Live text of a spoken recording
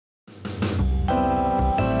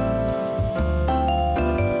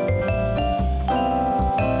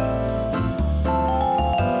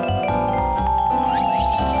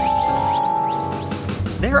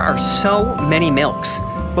are so many milks,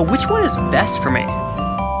 but which one is best for me?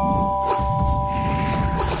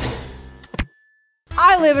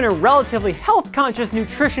 I live in a relatively health-conscious,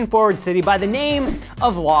 nutrition-forward city by the name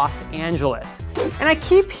of Los Angeles. And I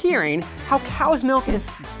keep hearing how cow's milk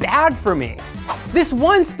is bad for me. This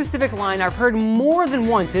one specific line I've heard more than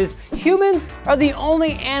once is, humans are the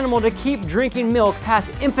only animal to keep drinking milk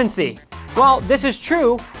past infancy. While this is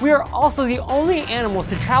true, we are also the only animals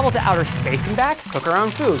to travel to outer space and back, cook our own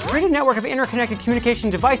food, create a network of interconnected communication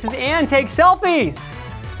devices, and take selfies.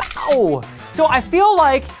 Wow! So I feel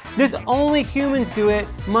like this only humans do it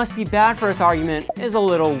must be bad for us argument is a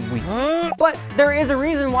little weak. But there is a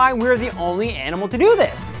reason why we're the only animal to do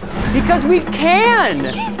this. Because we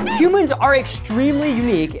can! Humans are extremely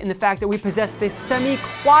unique in the fact that we possess this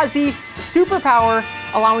semi-quasi superpower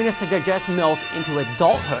allowing us to digest milk into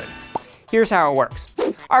adulthood. Here's how it works.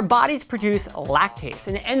 Our bodies produce lactase,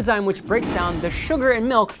 an enzyme which breaks down the sugar in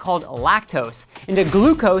milk called lactose into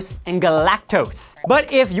glucose and galactose.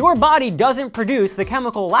 But if your body doesn't produce the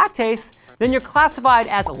chemical lactase, then you're classified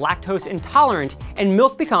as lactose intolerant and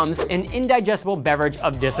milk becomes an indigestible beverage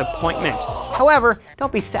of disappointment. However,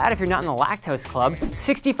 don't be sad if you're not in the lactose club.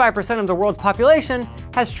 65% of the world's population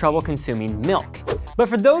has trouble consuming milk. But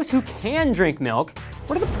for those who can drink milk,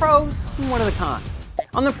 what are the pros and what are the cons?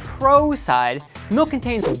 On the pro side, milk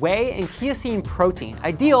contains whey and casein protein,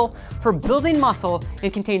 ideal for building muscle,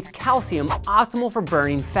 and contains calcium, optimal for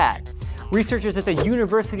burning fat. Researchers at the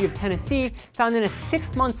University of Tennessee found in a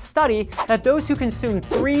 6-month study that those who consumed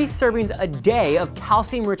 3 servings a day of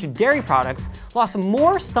calcium-rich dairy products lost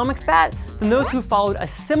more stomach fat than those who followed a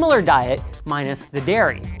similar diet minus the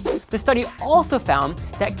dairy. The study also found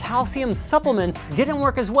that calcium supplements didn't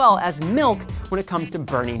work as well as milk when it comes to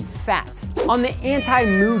burning fat. On the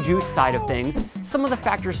anti-moo juice side of things, some of the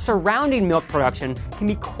factors surrounding milk production can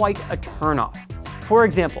be quite a turnoff. For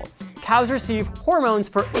example, cows receive hormones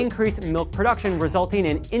for increased milk production resulting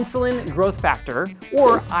in insulin growth factor,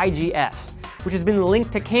 or IGFs, which has been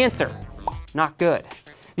linked to cancer. Not good.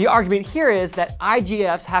 The argument here is that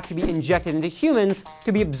IGFs have to be injected into humans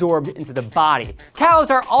to be absorbed into the body. Cows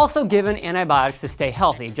are also given antibiotics to stay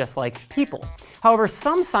healthy, just like people. However,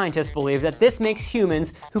 some scientists believe that this makes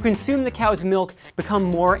humans who consume the cow's milk become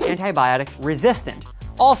more antibiotic resistant.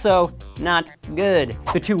 Also, not good.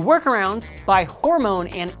 The two workarounds: buy hormone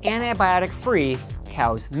and antibiotic-free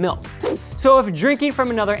cow's milk. So if drinking from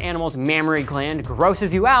another animal's mammary gland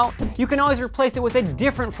grosses you out, you can always replace it with a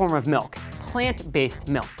different form of milk, plant-based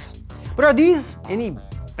milks. But are these any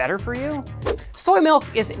better for you? Soy milk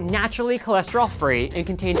is naturally cholesterol-free and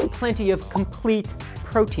contains plenty of complete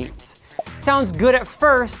proteins. Sounds good at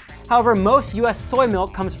first, however, most US soy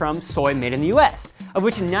milk comes from soy made in the US, of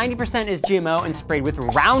which 90% is GMO and sprayed with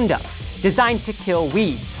Roundup, designed to kill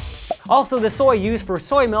weeds. Also, the soy used for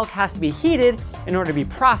soy milk has to be heated in order to be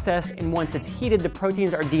processed, and once it's heated, the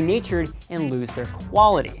proteins are denatured and lose their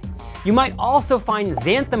quality. You might also find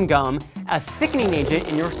xanthan gum, a thickening agent,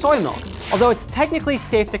 in your soy milk. Although it's technically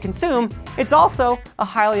safe to consume, it's also a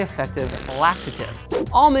highly effective laxative.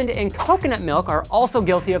 Almond and coconut milk are also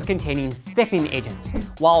guilty of containing thickening agents,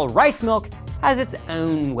 while rice milk has its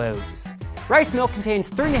own woes. Rice milk contains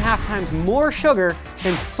 3.5 times more sugar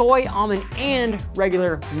than soy, almond, and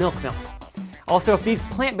regular milk. Also, if these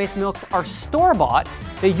plant-based milks are store-bought,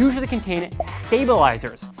 they usually contain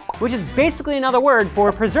stabilizers, which is basically another word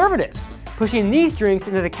for preservatives, pushing these drinks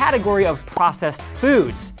into the category of processed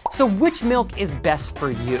foods. So which milk is best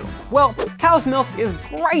for you? Well, cow's milk is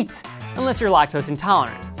great, unless you're lactose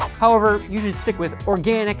intolerant. However, you should stick with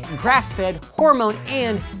organic, grass-fed, hormone,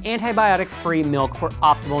 and antibiotic-free milk for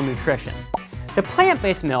optimal nutrition. The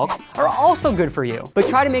plant-based milks are also good for you, but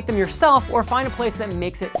try to make them yourself or find a place that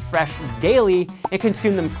makes it fresh daily and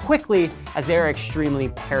consume them quickly, as they are extremely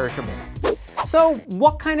perishable. So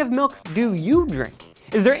what kind of milk do you drink?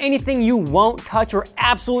 Is there anything you won't touch or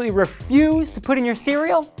absolutely refuse to put in your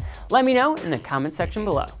cereal? Let me know in the comment section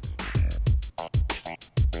below.